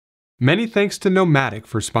Many thanks to Nomatic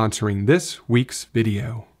for sponsoring this week's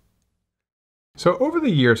video. So over the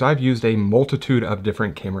years, I've used a multitude of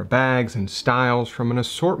different camera bags and styles from an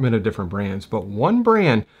assortment of different brands, but one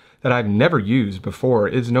brand that I've never used before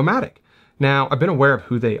is Nomatic. Now, I've been aware of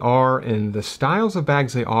who they are and the styles of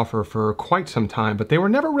bags they offer for quite some time, but they were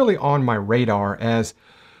never really on my radar as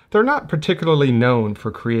they're not particularly known for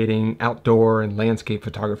creating outdoor and landscape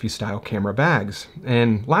photography style camera bags.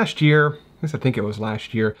 And last year, I think it was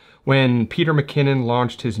last year, when Peter McKinnon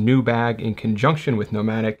launched his new bag in conjunction with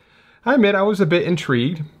Nomatic, I admit I was a bit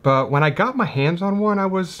intrigued, but when I got my hands on one, I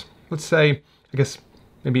was, let's say, I guess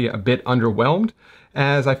maybe a bit underwhelmed,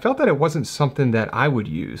 as I felt that it wasn't something that I would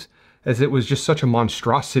use, as it was just such a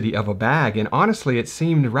monstrosity of a bag, and honestly, it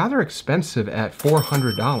seemed rather expensive at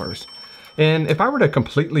 $400. And if I were to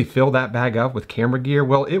completely fill that bag up with camera gear,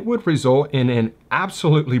 well, it would result in an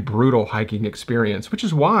absolutely brutal hiking experience, which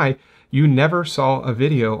is why you never saw a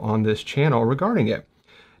video on this channel regarding it.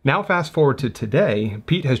 Now fast forward to today,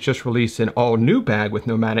 Pete has just released an all new bag with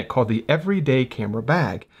Nomatic called the Everyday Camera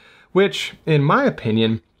Bag, which in my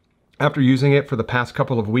opinion, after using it for the past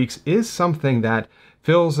couple of weeks, is something that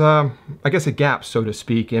fills, I guess, a gap, so to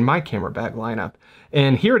speak, in my camera bag lineup.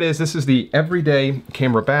 And here it is. This is the Everyday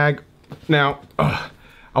Camera Bag. Now,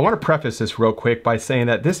 I want to preface this real quick by saying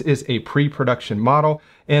that this is a pre-production model,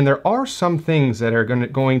 and there are some things that are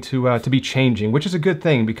going to be changing, which is a good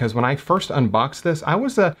thing, because when I first unboxed this, I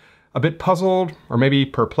was a bit puzzled or maybe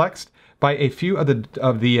perplexed by a few of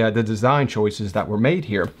the design choices that were made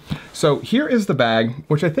here. So here is the bag,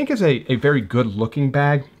 which I think is a very good looking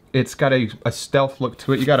bag. It's got a stealth look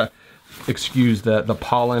to it. You gotta excuse the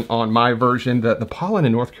pollen on my version. The pollen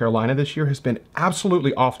in North Carolina this year has been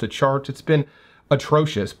absolutely off the charts. It's been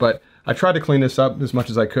atrocious, but I tried to clean this up as much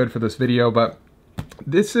as I could for this video, but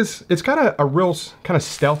it's got a real kind of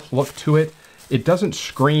stealth look to it. It doesn't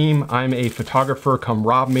scream, I'm a photographer, come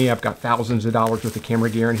rob me. I've got thousands of dollars worth of camera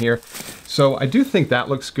gear in here. So I do think that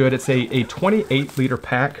looks good. It's a 28 liter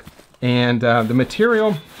pack, and the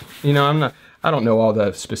material, you know, I don't know all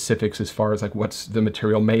the specifics as far as like what's the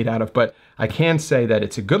material made out of, but I can say that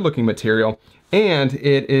it's a good looking material, and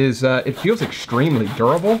it feels extremely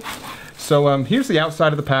durable. So here's the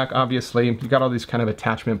outside of the pack. Obviously, you got all these kind of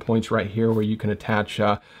attachment points right here where you can attach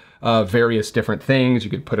various different things.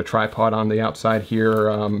 You could put a tripod on the outside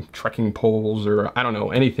here, trekking poles, or I don't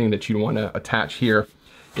know, anything that you want to attach here.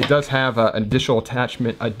 It does have additional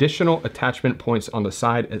attachment points on the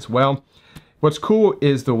side as well. What's cool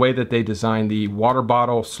is the way that they designed the water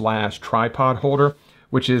bottle / tripod holder,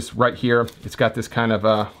 which is right here. It's got this kind of,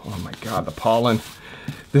 oh my God, the pollen.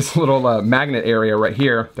 This little magnet area right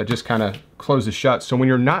here that just kind of closes shut. So when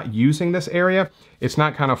you're not using this area, it's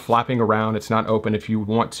not kind of flapping around. It's not open. If you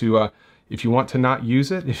want to not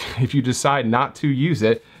use it, if you decide not to use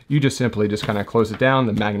it, you just simply just kind of close it down.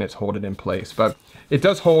 The magnets hold it in place. But it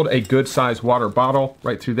does hold a good sized water bottle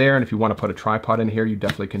right through there. And if you want to put a tripod in here, you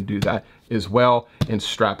definitely can do that as well and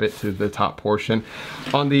strap it to the top portion.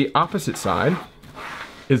 On the opposite side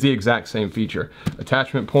is the exact same feature.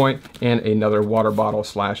 Attachment point and another water bottle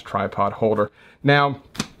 / tripod holder. Now,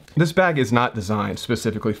 this bag is not designed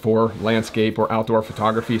specifically for landscape or outdoor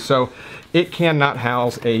photography, so it cannot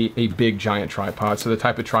house a big giant tripod. So the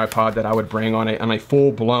type of tripod that I would bring on a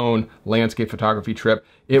full-blown landscape photography trip,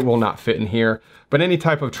 it will not fit in here. But any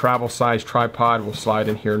type of travel size tripod will slide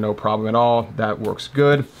in here, no problem at all. That works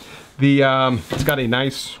good. It's got a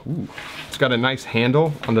nice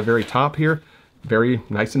handle on the very top here. Very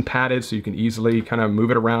nice and padded, so you can easily kind of move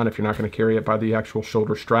it around if you're not going to carry it by the actual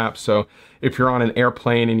shoulder strap. So if you're on an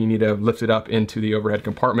airplane and you need to lift it up into the overhead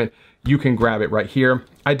compartment, you can grab it right here.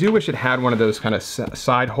 I do wish it had one of those kind of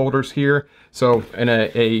side holders here. So in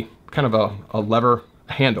a kind of a lever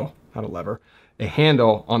handle, not a lever, a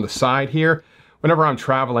handle on the side here. Whenever I'm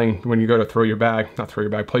traveling, when you go to place your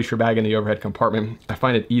bag in the overhead compartment, I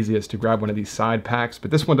find it easiest to grab one of these side packs, but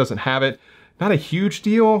this one doesn't have it. Not a huge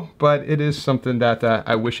deal, but it is something that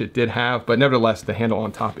I wish it did have, but nevertheless, the handle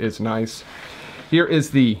on top is nice. Here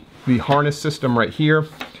is the harness system right here.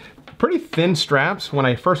 Pretty thin straps. When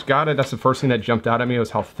I first got it, that's the first thing that jumped out at me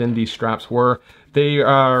was how thin these straps were. They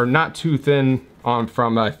are not too thin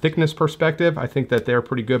from a thickness perspective. I think that they're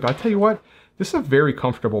pretty good, but I tell you what, this is a very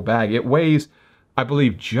comfortable bag. It weighs, I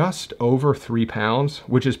believe, just over 3 pounds,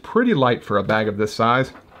 which is pretty light for a bag of this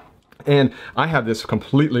size. And I have this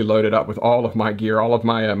completely loaded up with all of my gear, all of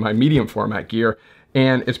my medium format gear,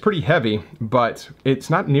 and it's pretty heavy, but it's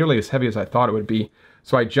not nearly as heavy as I thought it would be.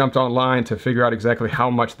 So I jumped online to figure out exactly how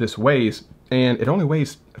much this weighs, and it only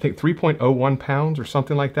weighs, I think, 3.01 pounds or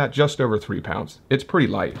something like that, just over 3 pounds. It's pretty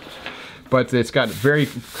light. but it's got very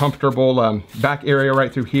comfortable back area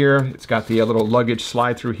right through here. It's got the little luggage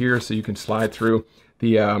slide through here, so you can slide through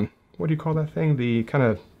the, what do you call that thing? The kind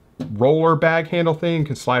of roller bag handle thing. You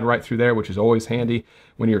can slide right through there, which is always handy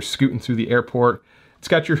when you're scooting through the airport. It's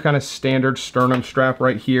got your kind of standard sternum strap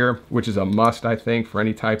right here, which is a must, I think, for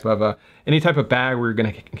any type of bag where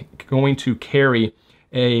you're going to carry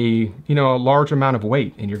a large amount of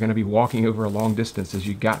weight and you're going to be walking over a long distances.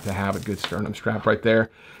 You got to have a good sternum strap right there.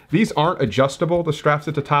 These aren't adjustable, the straps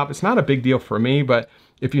at the top. It's not a big deal for me, but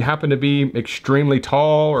if you happen to be extremely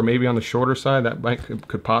tall or maybe on the shorter side, that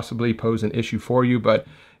could possibly pose an issue for you, but it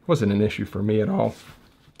wasn't an issue for me at all.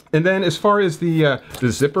 And then as far as the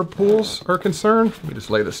zipper pulls are concerned, let me just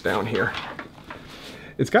lay this down here.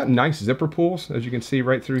 It's got nice zipper pulls, as you can see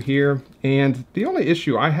right through here. And the only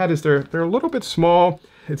issue I had is they're a little bit small.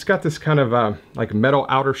 It's got this kind of like metal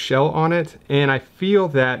outer shell on it. And I feel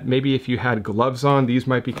that maybe if you had gloves on, these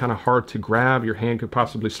might be kind of hard to grab. Your hand could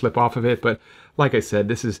possibly slip off of it. But like I said,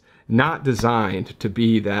 this is not designed to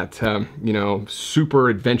be that, super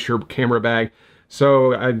adventure camera bag.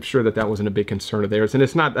 So I'm sure that wasn't a big concern of theirs, and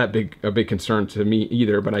it's not that a big concern to me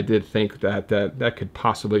either, but I did think that that could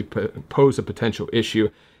possibly pose a potential issue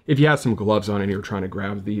if you had some gloves on and you were trying to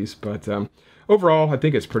grab these. But overall, I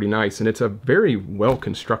think it's pretty nice, and it's a very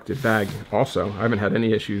well-constructed bag also. I haven't had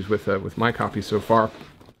any issues with my copy so far.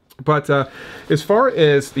 But as far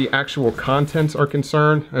as the actual contents are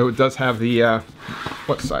concerned, it does have the,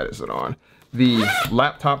 what side is it on? The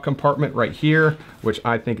laptop compartment right here, which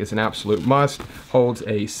I think is an absolute must, holds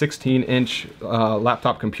a 16-inch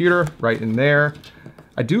laptop computer right in there.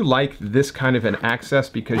 I do like this kind of an access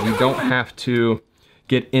because you don't have to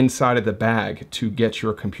get inside of the bag to get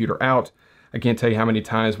your computer out. I can't tell you how many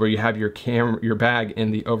times where you have your bag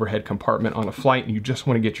in the overhead compartment on a flight and you just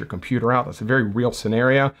want to get your computer out. That's a very real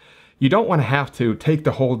scenario. You don't want to have to take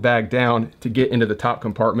the whole bag down to get into the top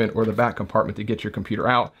compartment or the back compartment to get your computer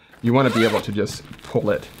out. You want to be able to just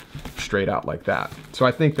pull it straight out like that. So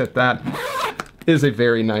I think that is a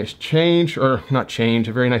very nice change, or not change,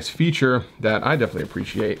 a very nice feature that I definitely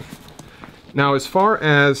appreciate. Now, as far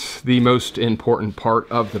as the most important part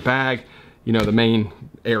of the bag, the main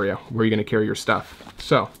area where you're going to carry your stuff.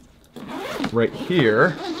 So right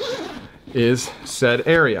here is said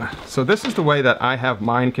area. So this is the way that I have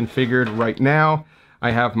mine configured right now. I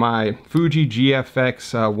have my Fuji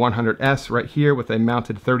GFX 100S right here with a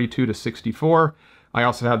mounted 32 to 64. I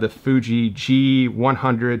also have the Fuji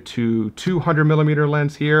G100 to 200 millimeter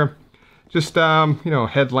lens here. Just,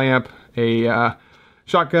 headlamp, a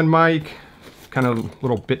shotgun mic, kind of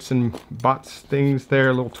little bits and bots things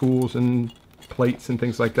there, little tools and plates and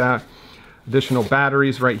things like that. Additional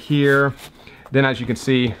batteries right here. Then as you can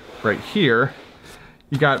see right here,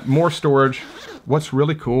 you got more storage. What's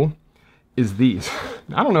really cool is these.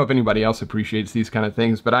 I don't know if anybody else appreciates these kind of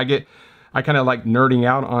things, but I kind of like nerding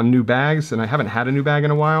out on new bags, and I haven't had a new bag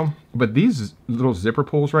in a while, but these little zipper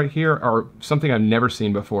pulls right here are something I've never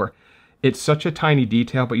seen before. It's such a tiny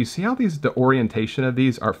detail, but you see how the orientation of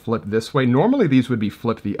these are flipped this way? Normally these would be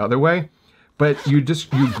flipped the other way, but you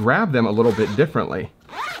grab them a little bit differently,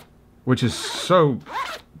 which is so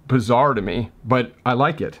bizarre to me, but I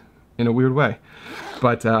like it in a weird way.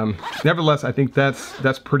 But nevertheless, I think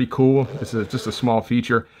that's pretty cool. This is just a small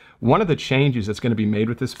feature. One of the changes that's going to be made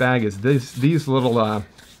with this bag is these little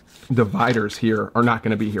dividers here are not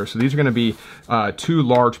going to be here. So these are going to be two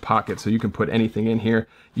large pockets, so you can put anything in here.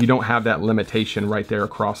 You don't have that limitation right there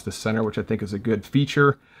across the center, which I think is a good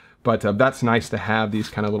feature. But that's nice to have these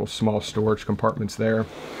kind of little small storage compartments there.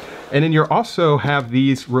 And then you also have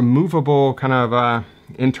these removable kind of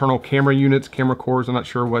internal camera units, camera cores. I'm not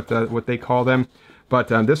sure what they call them. But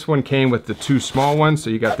this one came with the two small ones. So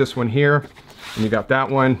you got this one here and you got that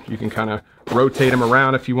one. You can kind of rotate them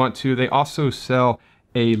around if you want to. They also sell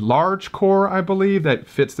a large core, I believe, that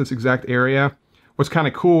fits this exact area. What's kind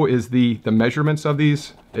of cool is the measurements of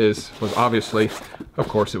these was obviously, of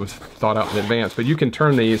course, it was thought out in advance, but you can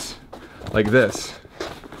turn these like this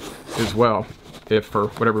as well, if for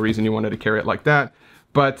whatever reason you wanted to carry it like that.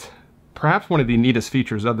 But perhaps one of the neatest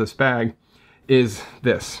features of this bag is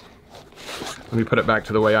this. Let me put it back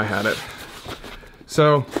to the way I had it.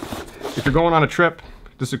 So if you're going on a trip,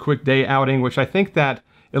 just a quick day outing, which I think that,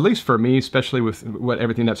 at least for me, especially with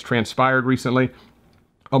everything that's transpired recently,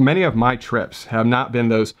 many of my trips have not been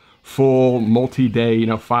those full multi-day,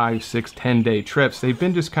 5, 6, 10-day trips. They've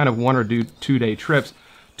been just kind of 1 or 2 day trips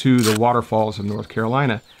to the waterfalls of North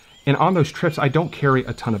Carolina. And on those trips, I don't carry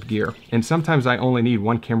a ton of gear. And sometimes I only need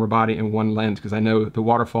one camera body and one lens because I know the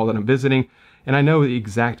waterfall that I'm visiting and I know the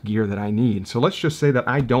exact gear that I need. So let's just say that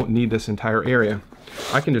I don't need this entire area.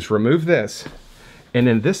 I can just remove this And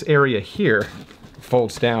then this area here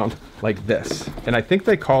folds down like this. And I think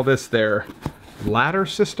they call this their ladder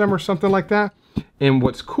system or something like that. And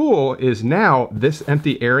what's cool is now this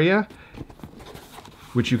empty area,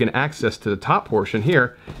 which you can access to the top portion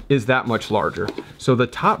here, is that much larger. So the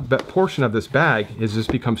top portion of this bag has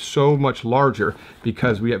just become so much larger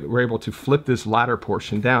because we're able to flip this ladder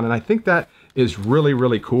portion down. And I think that is really,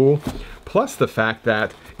 really cool. Plus the fact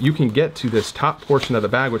that you can get to this top portion of the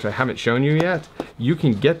bag, which I haven't shown you yet. You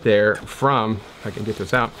can get there from, if I can get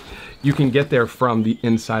this out, you can get there from the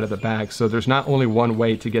inside of the bag. So there's not only one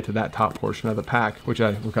way to get to that top portion of the pack, which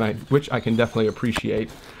I can definitely appreciate.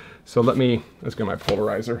 So let's get my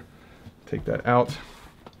polarizer, take that out.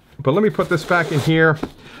 But let me put this back in here.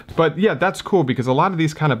 But yeah, that's cool because a lot of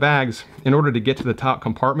these kind of bags, in order to get to the top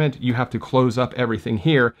compartment, you have to close up everything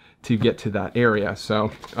here to get to that area.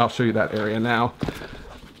 So I'll show you that area now.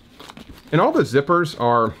 And all the zippers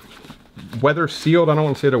are weather sealed. I don't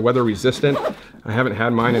want to say they're weather resistant. I haven't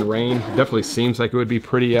had mine in rain. Definitely seems like it would be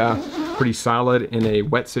pretty solid in a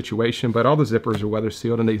wet situation, but all the zippers are weather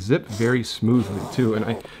sealed and they zip very smoothly too. And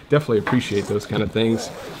I definitely appreciate those kind of things.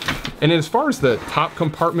 And as far as the top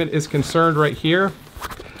compartment is concerned right here,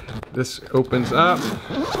 this opens up.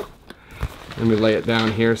 Let me lay it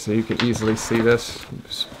down here so you can easily see this.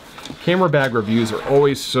 Camera bag reviews are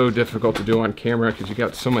always so difficult to do on camera because you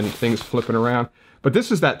got so many things flipping around. But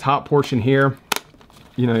this is that top portion here.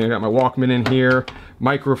 You know, I got my Walkman in here,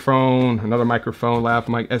 microphone, another microphone, lav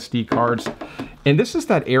mic, SD cards. And this is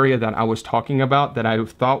that area that I was talking about that I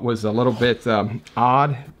thought was a little bit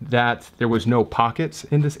odd that there was no pockets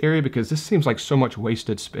in this area because this seems like so much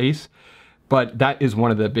wasted space. But that is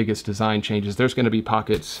one of the biggest design changes. There's going to be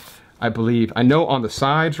pockets, I believe. I know on the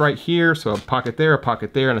sides right here, so a pocket there,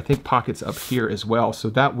 and I think pockets up here as well. So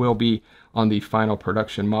that will be on the final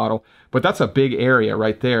production model. But that's a big area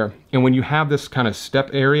right there. And when you have this kind of step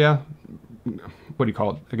area, what do you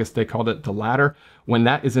call it? I guess they called it the ladder. When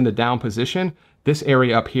that is in the down position, this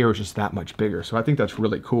area up here is just that much bigger. So I think that's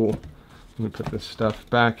really cool. Let me put this stuff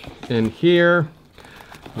back in here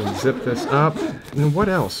and zip this up. And then what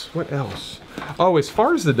else? What else? Oh, as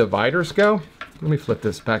far as the dividers go, let me flip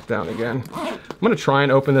this back down again. I'm gonna try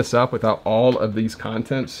and open this up without all of these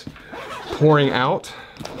contents pouring out.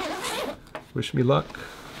 Wish me luck.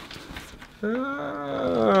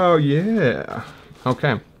 Oh yeah.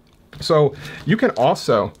 Okay. So you can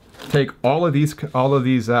also take all of these, I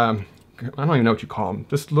don't even know what you call them,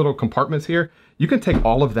 just little compartments here. You can take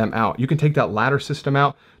all of them out. You can take that ladder system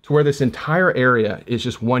out to where this entire area is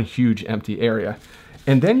just one huge empty area.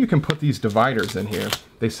 And then you can put these dividers in here.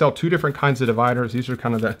 They sell two different kinds of dividers. These are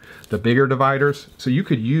kind of the bigger dividers. So you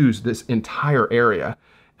could use this entire area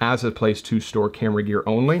as a place to store camera gear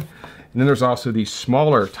only. And then there's also these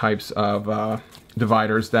smaller types of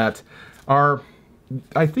dividers that are,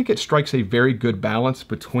 I think it strikes a very good balance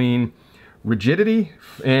between rigidity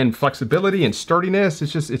and flexibility and sturdiness.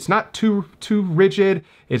 It's just, it's not too rigid.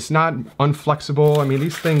 It's not unflexible. I mean,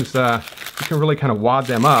 these things, you can really kind of wad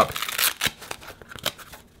them up.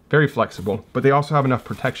 Very flexible, but they also have enough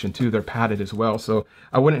protection too. They're padded as well. So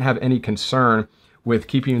I wouldn't have any concern with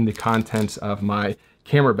keeping the contents of my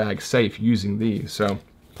camera bag safe using these. So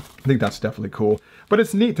I think that's definitely cool. But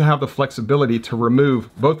it's neat to have the flexibility to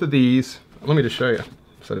remove both of these. Let me just show you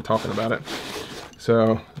instead of talking about it.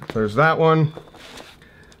 So there's that one.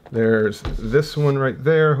 There's this one right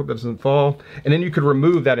there. Hope that doesn't fall. And then you could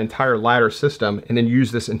remove that entire ladder system and then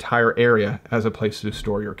use this entire area as a place to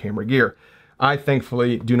store your camera gear. I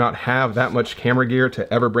thankfully do not have that much camera gear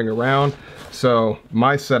to ever bring around. So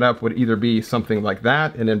my setup would either be something like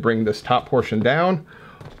that and then bring this top portion down,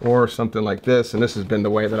 or something like this. And this has been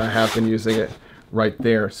the way that I have been using it right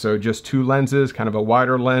there. So just two lenses, kind of a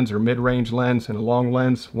wider lens or mid-range lens and a long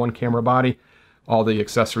lens, one camera body, all the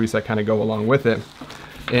accessories that kind of go along with it.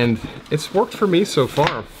 And it's worked for me so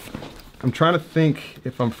far. I'm trying to think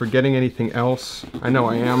if I'm forgetting anything else. I know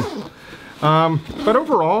I am. But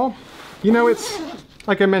overall, you know, it's,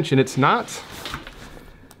 like I mentioned, it's not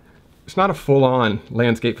a full-on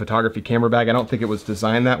landscape photography camera bag. I don't think it was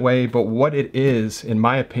designed that way, but what it is, in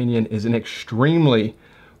my opinion, is an extremely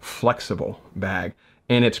flexible bag.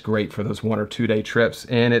 And it's great for those 1 or 2 day trips.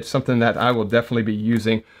 And it's something that I will definitely be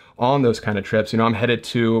using on those kind of trips. You know, I'm headed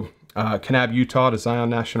to Kanab, Utah to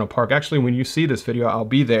Zion National Park. Actually, when you see this video, I'll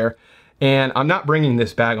be there. And I'm not bringing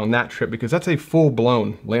this bag on that trip because that's a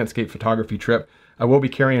full-blown landscape photography trip. I will be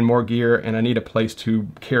carrying more gear and I need a place to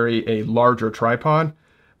carry a larger tripod.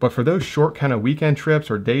 But for those short kind of weekend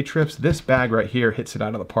trips or day trips, this bag right here hits it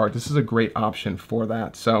out of the park. This is a great option for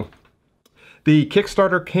that. So the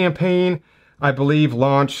Kickstarter campaign, I believe,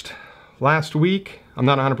 launched last week. I'm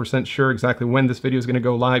not 100% sure exactly when this video is going to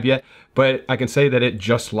go live yet, but I can say that it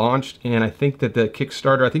just launched, and I think that the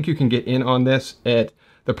Kickstarter, I think you can get in on this at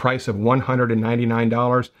the price of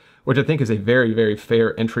 $199, which I think is a very, very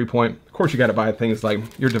fair entry point. Of course, you got to buy things like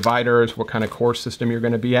your dividers, what kind of core system you're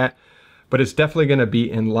going to be at, but it's definitely going to be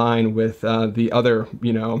in line with the other,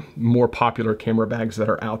 you know, more popular camera bags that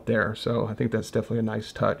are out there. So I think that's definitely a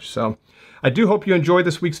nice touch. So I do hope you enjoyed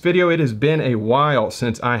this week's video. It has been a while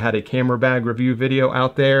since I had a camera bag review video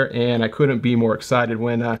out there, and I couldn't be more excited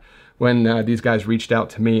when these guys reached out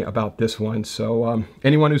to me about this one. So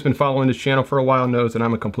anyone who's been following this channel for a while knows that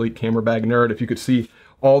I'm a complete camera bag nerd. If you could see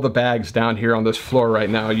all the bags down here on this floor right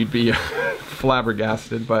now, you'd be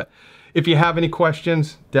flabbergasted. But if you have any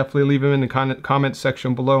questions, definitely leave them in the comment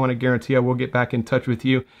section below, and I guarantee I will get back in touch with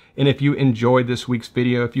you. And if you enjoyed this week's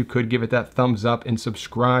video, if you could give it that thumbs up and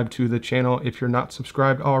subscribe to the channel if you're not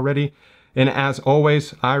subscribed already. And as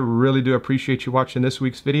always, I really do appreciate you watching this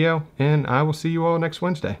week's video, and I will see you all next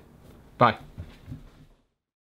Wednesday. Bye.